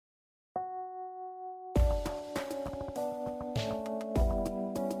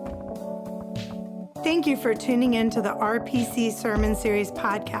Thank you for tuning in to the RPC Sermon Series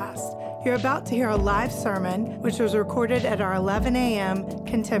podcast. You're about to hear a live sermon, which was recorded at our 11 a.m.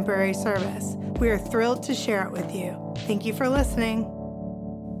 contemporary service. We are thrilled to share it with you. Thank you for listening.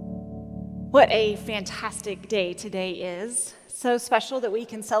 What a fantastic day today is. So special that we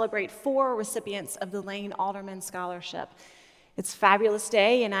can celebrate 4 recipients of the Lane Alderman Scholarship. It's a fabulous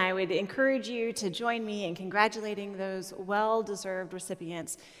day, and I would encourage you to join me in congratulating those well-deserved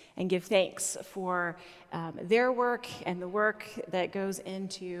recipients and give thanks for their work and the work that goes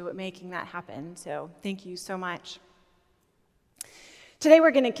into making that happen. So thank you so much. Today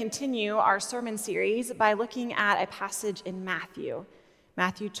we're going to continue our sermon series by looking at a passage in Matthew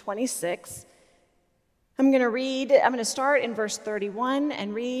 26. I'm going to start in verse 31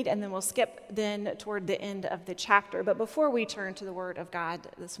 and read, and then we'll skip then toward the end of the chapter. But before we turn to the Word of God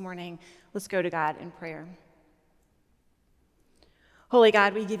this morning, let's go to God in prayer. Holy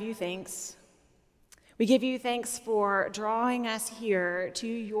God, we give you thanks. We give you thanks for drawing us here to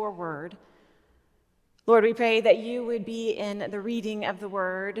your Word. Lord, we pray that you would be in the reading of the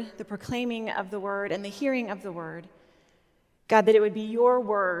Word, the proclaiming of the Word, and the hearing of the Word. God, that it would be your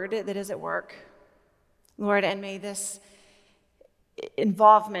Word that is at work. Lord, and may this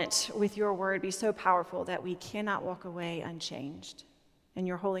involvement with your word be so powerful that we cannot walk away unchanged. In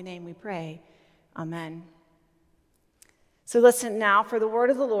your holy name we pray. Amen. So listen now for the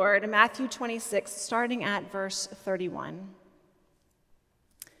word of the Lord in Matthew 26, starting at verse 31.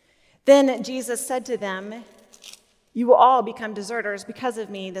 Then Jesus said to them, "You will all become deserters because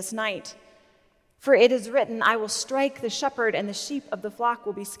of me this night. For it is written, I will strike the shepherd and the sheep of the flock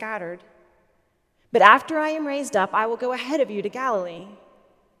will be scattered. But after I am raised up, I will go ahead of you to Galilee."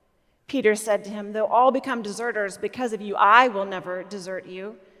 Peter said to him, "Though all become deserters because of you, I will never desert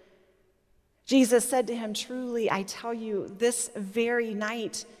you." Jesus said to him, "Truly, I tell you, this very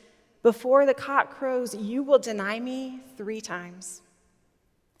night, before the cock crows, you will deny me 3 times.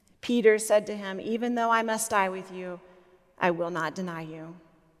 Peter said to him, "Even though I must die with you, I will not deny you."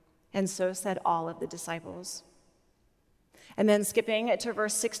 And so said all of the disciples. And then skipping to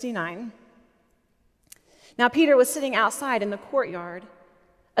verse 69. Now Peter was sitting outside in the courtyard.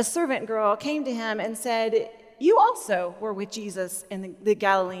 A servant girl came to him and said, "You also were with Jesus in the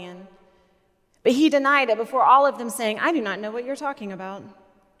Galilean." But he denied it before all of them, saying, "I do not know what you're talking about."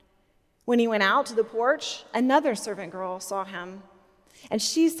 When he went out to the porch, another servant girl saw him. And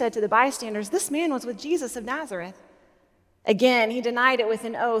she said to the bystanders, "This man was with Jesus of Nazareth." Again, he denied it with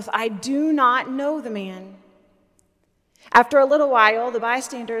an oath, "I do not know the man." After a little while, the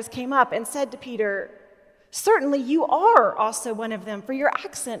bystanders came up and said to Peter, "Certainly you are also one of them, for your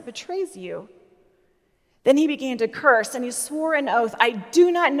accent betrays you." Then he began to curse, and he swore an oath, "I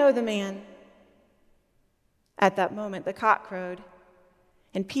do not know the man." At that moment, the cock crowed,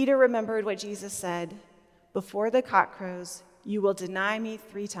 and Peter remembered what Jesus said, "Before the cock crows, you will deny me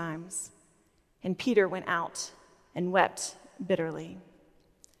 3 times." And Peter went out and wept bitterly.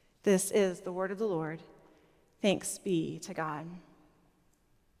 This is the word of the Lord. Thanks be to God.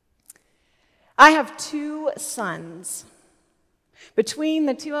 I have 2 sons. Between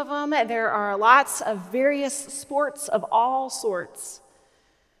the 2 of them, there are lots of various sports of all sorts.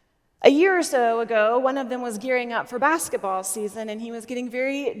 A year or so ago, one of them was gearing up for basketball season, and he was getting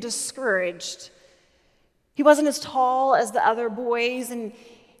very discouraged. He wasn't as tall as the other boys, and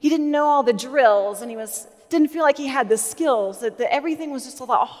he didn't know all the drills, and didn't feel like he had the skills, that everything was just a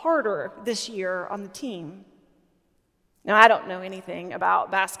lot harder this year on the team. Now, I don't know anything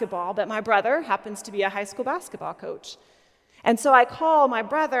about basketball, but my brother happens to be a high school basketball coach. And so I call my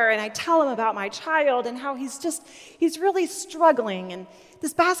brother and I tell him about my child and how he's really struggling. And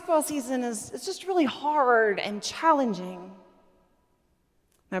this basketball season is just really hard and challenging.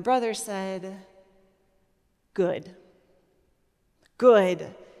 My brother said, Good.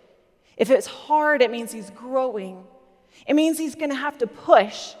 If it's hard, it means he's growing. It means he's going to have to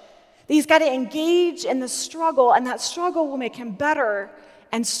push. He's got to engage in the struggle, and that struggle will make him better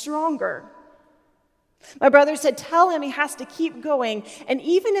and stronger. My brother said, tell him he has to keep going, and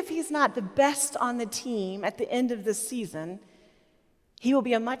even if he's not the best on the team at the end of the season, he will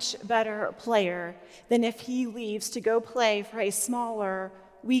be a much better player than if he leaves to go play for a smaller,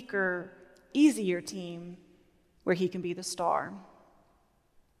 weaker, easier team where he can be the star.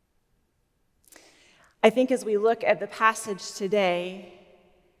 I think as we look at the passage today,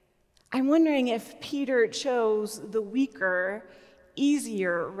 I'm wondering if Peter chose the weaker,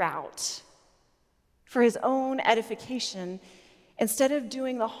 easier route for his own edification instead of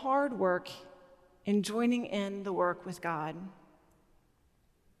doing the hard work and joining in the work with God.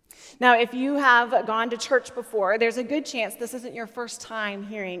 Now, if you have gone to church before, there's a good chance this isn't your first time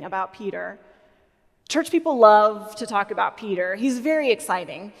hearing about Peter. Church people love to talk about Peter. He's very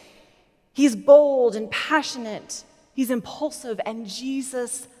exciting. He's bold and passionate. He's impulsive, and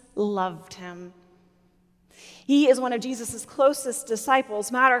Jesus loved him. He is one of Jesus' closest disciples.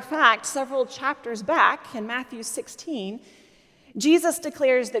 Matter of fact, several chapters back in Matthew 16, Jesus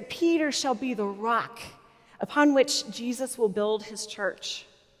declares that Peter shall be the rock upon which Jesus will build his church.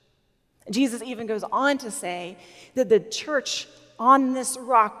 Jesus even goes on to say that the church on this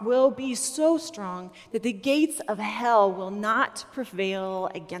rock will be so strong that the gates of hell will not prevail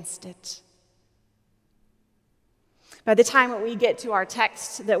against it. By the time that we get to our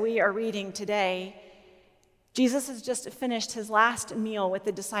text that we are reading today, Jesus has just finished his last meal with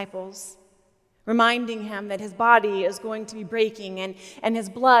the disciples, reminding him that his body is going to be breaking and his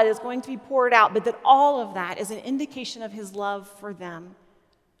blood is going to be poured out, but that all of that is an indication of his love for them.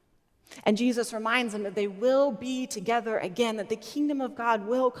 And Jesus reminds them that they will be together again, that the kingdom of God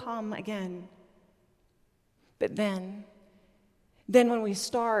will come again. But then when we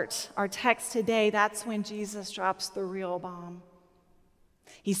start our text today, that's when Jesus drops the real bomb.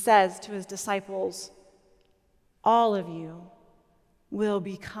 He says to his disciples, "All of you will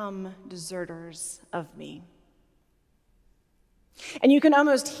become deserters of me." And you can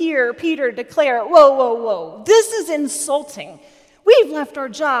almost hear Peter declare, whoa, this is insulting. We've left our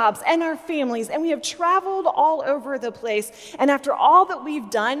jobs and our families, and we have traveled all over the place. And after all that we've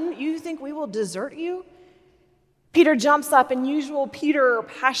done, you think we will desert you? Peter jumps up in usual Peter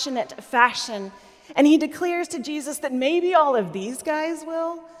passionate fashion, and he declares to Jesus that maybe all of these guys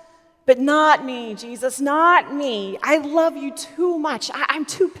will, but not me, Jesus, not me. I love you too much. I'm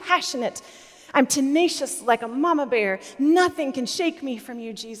too passionate. I'm tenacious like a mama bear. Nothing can shake me from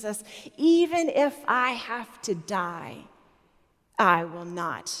you, Jesus. Even if I have to die, I will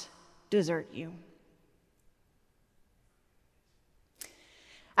not desert you.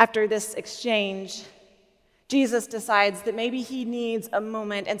 After this exchange, Jesus decides that maybe he needs a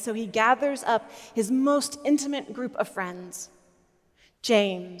moment, and so he gathers up his most intimate group of friends,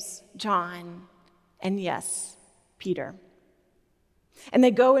 James, John, and yes, Peter. And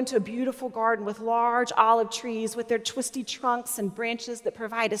they go into a beautiful garden with large olive trees with their twisty trunks and branches that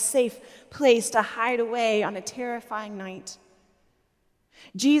provide a safe place to hide away on a terrifying night.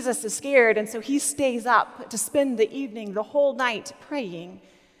 Jesus is scared, and so he stays up to spend the evening, the whole night, praying.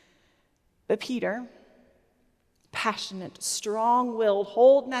 But Peter, passionate, strong-willed,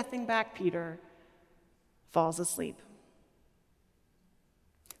 hold nothing back Peter, falls asleep.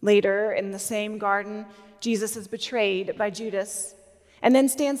 Later, in the same garden, Jesus is betrayed by Judas and then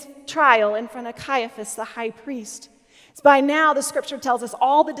stands trial in front of Caiaphas, the high priest. So by now, the scripture tells us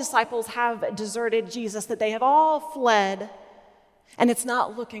all the disciples have deserted Jesus, that they have all fled, and it's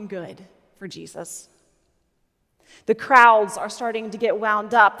not looking good for Jesus. The crowds are starting to get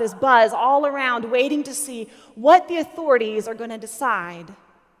wound up. There's buzz all around, waiting to see what the authorities are going to decide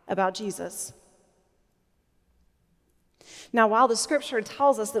about Jesus. Now, while the scripture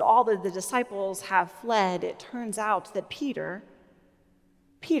tells us that all of the disciples have fled, it turns out that Peter's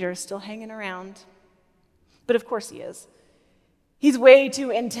still hanging around. But of course he is. He's way too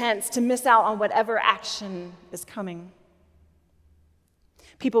intense to miss out on whatever action is coming.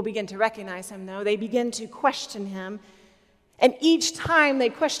 People begin to recognize him, though. They begin to question him. And each time they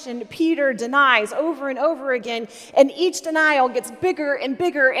question, Peter denies over and over again. And each denial gets bigger and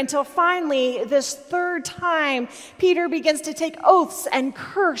bigger until finally, this third time, Peter begins to take oaths and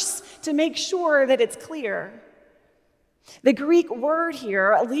curse to make sure that it's clear. The Greek word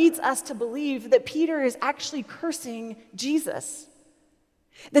here leads us to believe that Peter is actually cursing Jesus.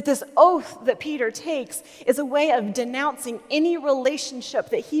 That this oath that Peter takes is a way of denouncing any relationship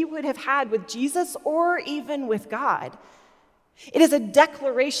that he would have had with Jesus or even with God. It is a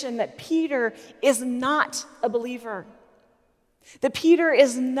declaration that Peter is not a believer, that Peter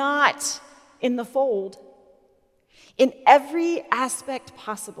is not in the fold. In every aspect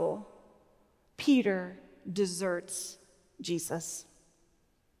possible, Peter deserts Jesus.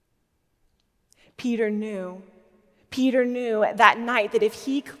 Peter knew that night that if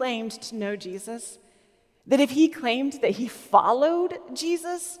he claimed to know Jesus, that if he claimed that he followed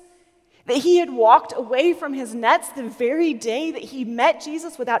Jesus, that he had walked away from his nets the very day that he met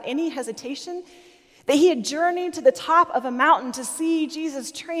Jesus without any hesitation, that he had journeyed to the top of a mountain to see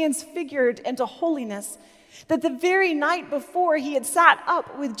Jesus transfigured into holiness, that the very night before he had sat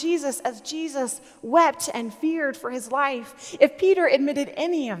up with Jesus as Jesus wept and feared for his life. If Peter admitted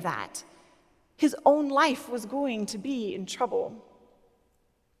any of that, his own life was going to be in trouble.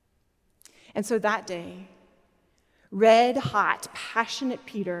 And so that day, red-hot, passionate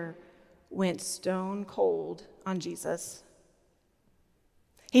Peter went stone cold on Jesus.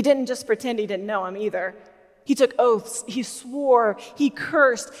 He didn't just pretend he didn't know him either. He took oaths, he swore, he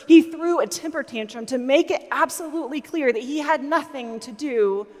cursed, he threw a temper tantrum to make it absolutely clear that he had nothing to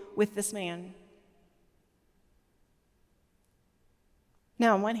do with this man.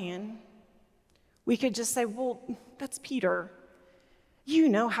 Now, on one hand, we could just say, well, that's Peter. You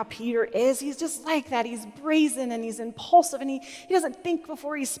know how Peter is. He's just like that. He's brazen and he's impulsive and he doesn't think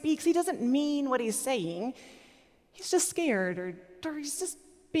before he speaks. He doesn't mean what he's saying. He's just scared or he's just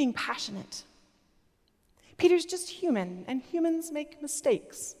being passionate. Peter's just human, and humans make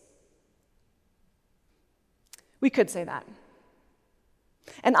mistakes. We could say that.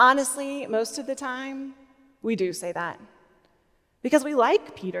 And honestly, most of the time, we do say that. Because we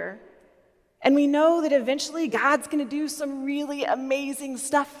like Peter, and we know that eventually God's going to do some really amazing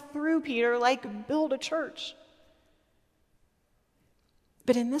stuff through Peter, like build a church.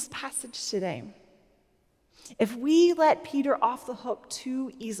 But in this passage today, if we let Peter off the hook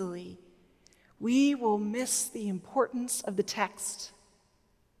too easily, we will miss the importance of the text.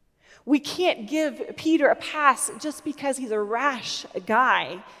 We can't give Peter a pass just because he's a rash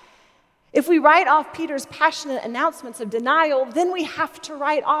guy. If we write off Peter's passionate announcements of denial, then we have to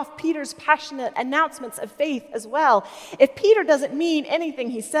write off Peter's passionate announcements of faith as well. If Peter doesn't mean anything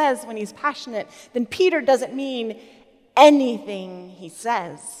he says when he's passionate, then Peter doesn't mean anything he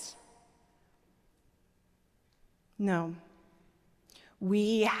says. No.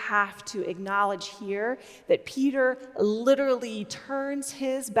 We have to acknowledge here that Peter literally turns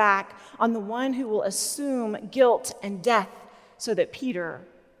his back on the one who will assume guilt and death so that Peter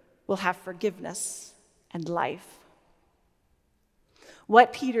will have forgiveness and life.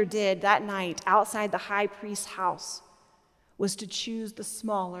 What Peter did that night outside the high priest's house was to choose the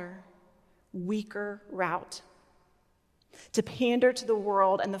smaller, weaker route, to pander to the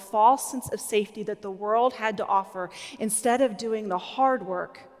world and the false sense of safety that the world had to offer instead of doing the hard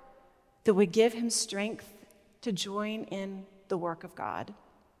work that would give him strength to join in the work of God.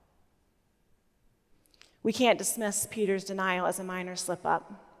 We can't dismiss Peter's denial as a minor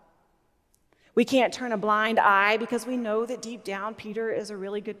slip-up. We can't turn a blind eye because we know that deep down Peter is a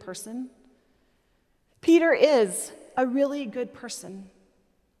really good person. Peter is a really good person.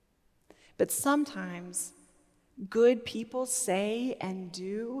 But sometimes good people say and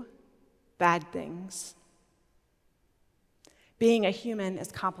do bad things. Being a human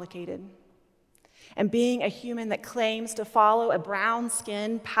is complicated. And being a human that claims to follow a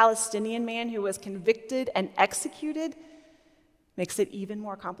brown-skinned Palestinian man who was convicted and executed makes it even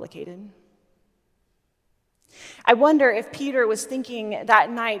more complicated. I wonder if Peter was thinking that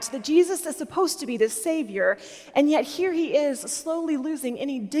night that Jesus is supposed to be the Savior, and yet here he is slowly losing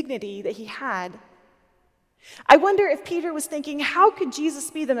any dignity that he had. I wonder if Peter was thinking, how could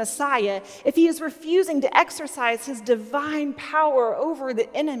Jesus be the Messiah if he is refusing to exercise his divine power over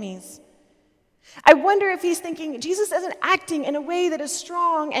the enemies? I wonder if he's thinking, Jesus isn't acting in a way that is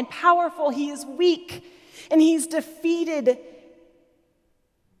strong and powerful. He is weak and he's defeated.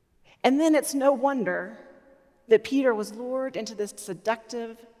 And then it's no wonder that Peter was lured into this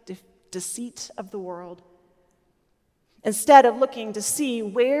seductive deceit of the world. Instead of looking to see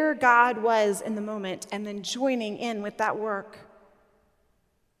where God was in the moment and then joining in with that work,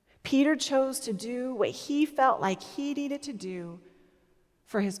 Peter chose to do what he felt like he needed to do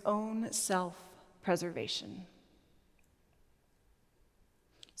for his own self-preservation.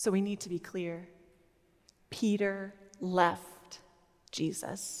 So we need to be clear. Peter left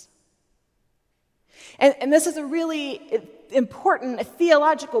Jesus. And this is a really important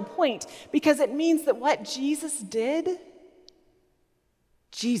theological point because it means that what Jesus did,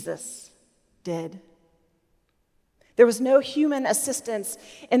 Jesus did. There was no human assistance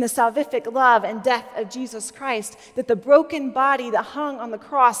in the salvific love and death of Jesus Christ, that the broken body that hung on the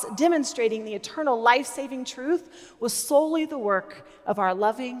cross demonstrating the eternal life-saving truth was solely the work of our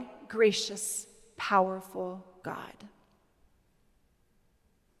loving, gracious, powerful God.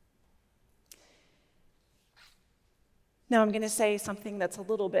 Now I'm going to say something that's a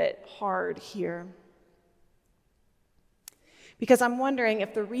little bit hard here. Because I'm wondering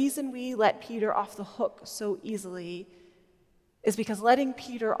if the reason we let Peter off the hook so easily is because letting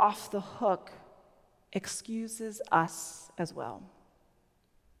Peter off the hook excuses us as well.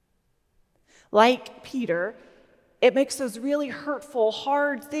 Like Peter, it makes those really hurtful,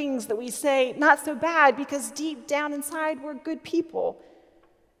 hard things that we say not so bad because deep down inside we're good people.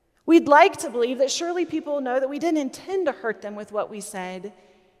 We'd like to believe that surely people know that we didn't intend to hurt them with what we said,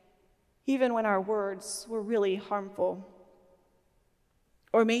 even when our words were really harmful.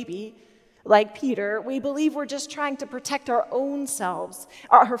 Or maybe, like Peter, we believe we're just trying to protect our own selves,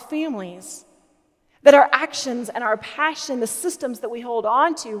 our families. That our actions and our passion, the systems that we hold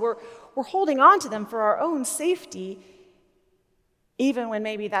on to, we're holding on to them for our own safety, even when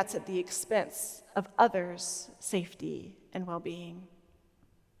maybe that's at the expense of others' safety and well-being.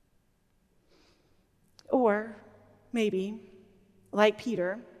 Or maybe, like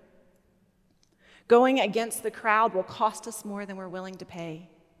Peter, going against the crowd will cost us more than we're willing to pay.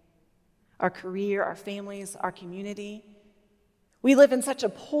 Our career, our families, our community. We live in such a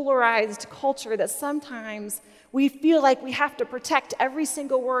polarized culture that sometimes we feel like we have to protect every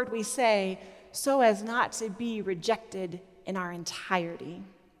single word we say so as not to be rejected in our entirety.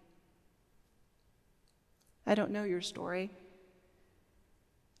 I don't know your story,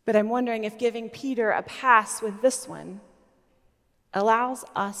 but I'm wondering if giving Peter a pass with this one allows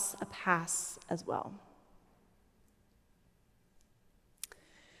us a pass as well.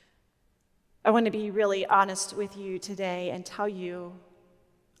 I want to be really honest with you today and tell you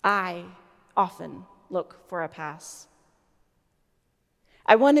I often look for a pass.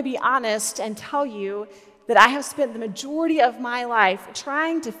 I want to be honest and tell you that I have spent the majority of my life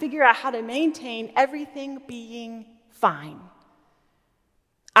trying to figure out how to maintain everything being fine.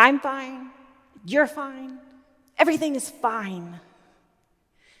 I'm fine, you're fine, everything is fine.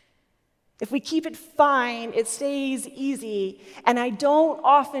 If we keep it fine, it stays easy, and I don't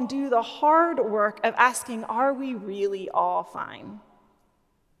often do the hard work of asking, are we really all fine?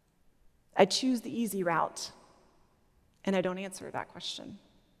 I choose the easy route, and I don't answer that question.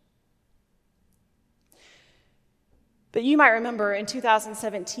 But you might remember in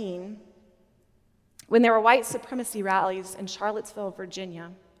 2017, when there were white supremacy rallies in Charlottesville,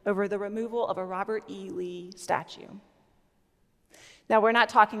 Virginia, over the removal of a Robert E. Lee statue. Now, we're not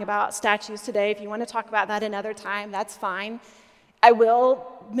talking about statues today. If you want to talk about that another time, that's fine. I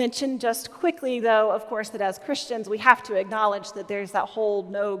will mention just quickly, though, of course, that as Christians, we have to acknowledge that there's that whole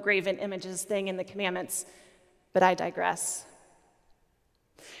no graven images thing in the commandments, but I digress.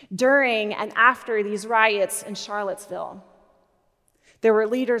 During and after these riots in Charlottesville, there were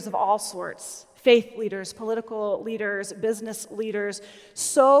leaders of all sorts, faith leaders, political leaders, business leaders,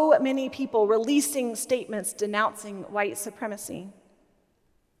 so many people releasing statements denouncing white supremacy.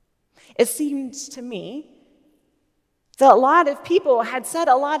 It seemed to me that a lot of people had said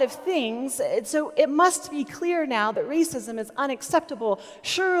a lot of things, so it must be clear now that racism is unacceptable.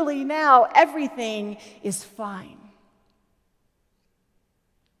 Surely now everything is fine.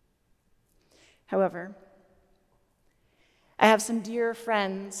 However, I have some dear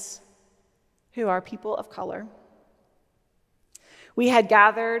friends who are people of color. We had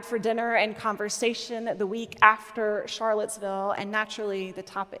gathered for dinner and conversation the week after Charlottesville, and naturally the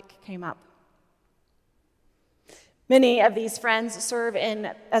topic came up. Many of these friends serve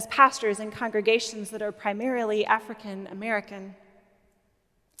as pastors in congregations that are primarily African American.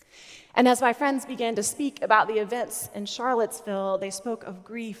 And as my friends began to speak about the events in Charlottesville, they spoke of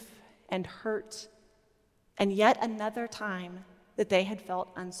grief and hurt, and yet another time that they had felt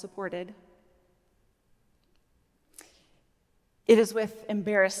unsupported. It is with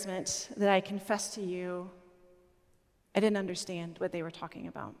embarrassment that I confess to you, I didn't understand what they were talking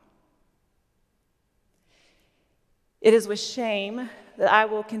about. It is with shame that I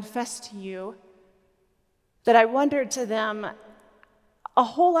will confess to you that I wondered to them, a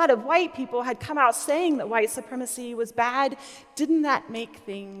whole lot of white people had come out saying that white supremacy was bad. Didn't that make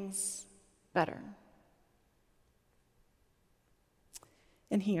things better?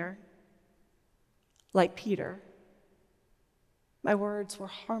 And here, like Peter, my words were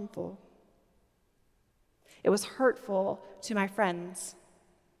harmful. It was hurtful to my friends.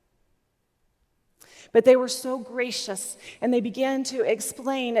 But they were so gracious, and they began to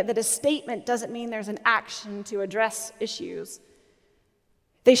explain that a statement doesn't mean there's an action to address issues.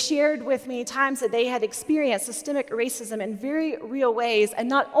 They shared with me times that they had experienced systemic racism in very real ways, and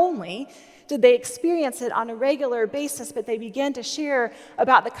not only did they experience it on a regular basis, but they began to share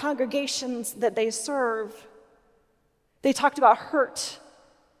about the congregations that they serve. They talked about hurt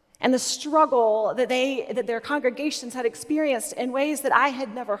and the struggle that their congregations had experienced in ways that I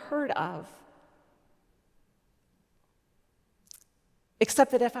had never heard of.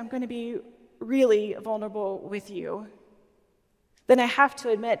 Except that if I'm going to be really vulnerable with you, then I have to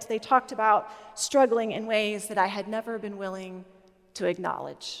admit they talked about struggling in ways that I had never been willing to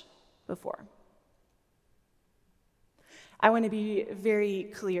acknowledge before. I want to be very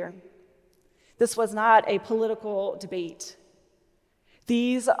clear. This was not a political debate.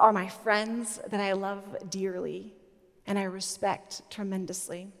 These are my friends that I love dearly and I respect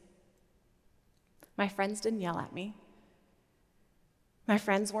tremendously. My friends didn't yell at me. My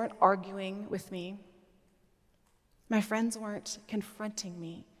friends weren't arguing with me. My friends weren't confronting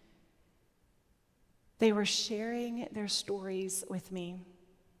me. They were sharing their stories with me.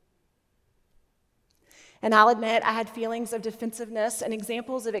 And I'll admit, I had feelings of defensiveness and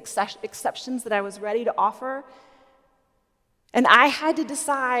examples of exceptions that I was ready to offer. And I had to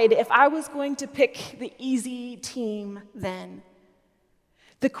decide if I was going to pick the easy team then.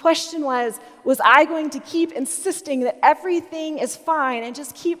 The question was I going to keep insisting that everything is fine and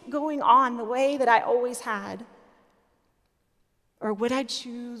just keep going on the way that I always had? Or would I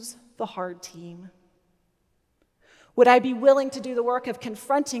choose the hard team? Would I be willing to do the work of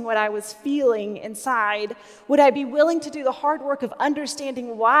confronting what I was feeling inside? Would I be willing to do the hard work of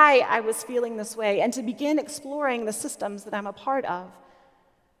understanding why I was feeling this way and to begin exploring the systems that I'm a part of?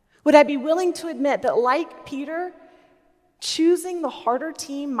 Would I be willing to admit that, like Peter, choosing the harder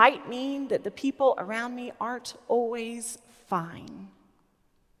team might mean that the people around me aren't always fine?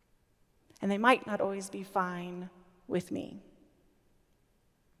 And they might not always be fine with me.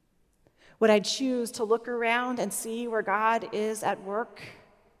 Would I choose to look around and see where God is at work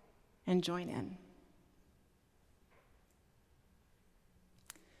and join in?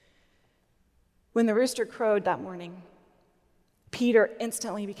 When the rooster crowed that morning, Peter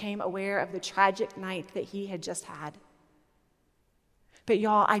instantly became aware of the tragic night that he had just had. But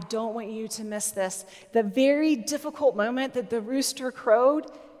y'all, I don't want you to miss this. The very difficult moment that the rooster crowed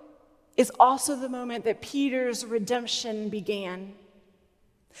is also the moment that Peter's redemption began.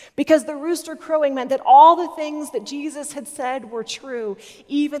 Because the rooster crowing meant that all the things that Jesus had said were true,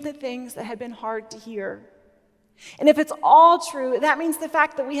 even the things that had been hard to hear. And if it's all true, that means the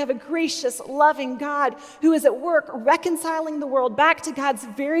fact that we have a gracious, loving God who is at work reconciling the world back to God's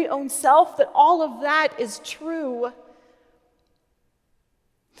very own self, that all of that is true.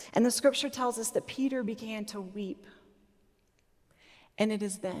 And the scripture tells us that Peter began to weep. And it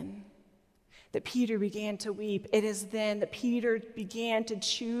is then that Peter began to weep. It is then that Peter began to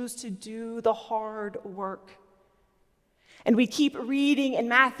choose to do the hard work. And we keep reading in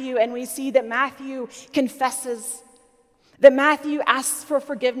Matthew, and we see that Matthew confesses, that Matthew asks for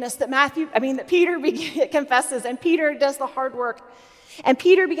forgiveness, that Peter confesses, and Peter does the hard work. And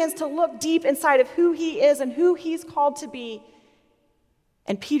Peter begins to look deep inside of who he is and who he's called to be.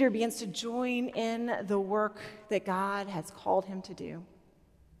 And Peter begins to join in the work that God has called him to do.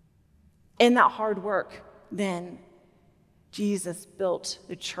 In that hard work, then, Jesus built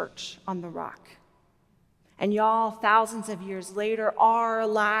the church on the rock. And y'all, thousands of years later, our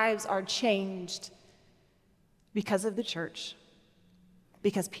lives are changed because of the church,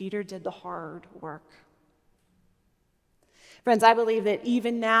 because Peter did the hard work. Friends, I believe that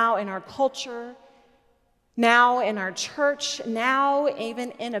even now in our culture, now in our church, now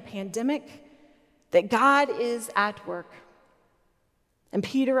even in a pandemic, that God is at work. And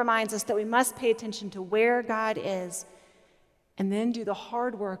Peter reminds us that we must pay attention to where God is and then do the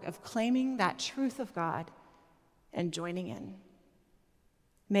hard work of claiming that truth of God and joining in.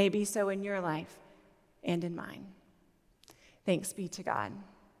 May it be so in your life and in mine. Thanks be to God.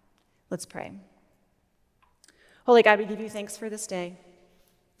 Let's pray. Holy God, we give you thanks for this day,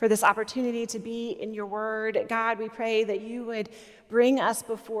 for this opportunity to be in your word. God, we pray that you would bring us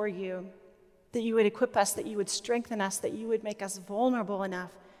before you, that you would equip us, that you would strengthen us, that you would make us vulnerable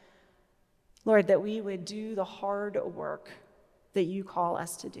enough, Lord, that we would do the hard work that you call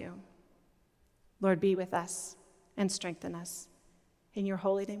us to do. Lord, be with us and strengthen us. In your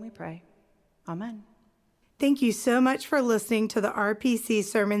holy name we pray. Amen. Thank you so much for listening to the RPC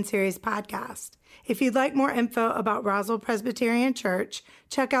Sermon Series podcast. If you'd like more info about Roswell Presbyterian Church,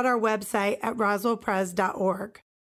 check out our website at roswellpres.org.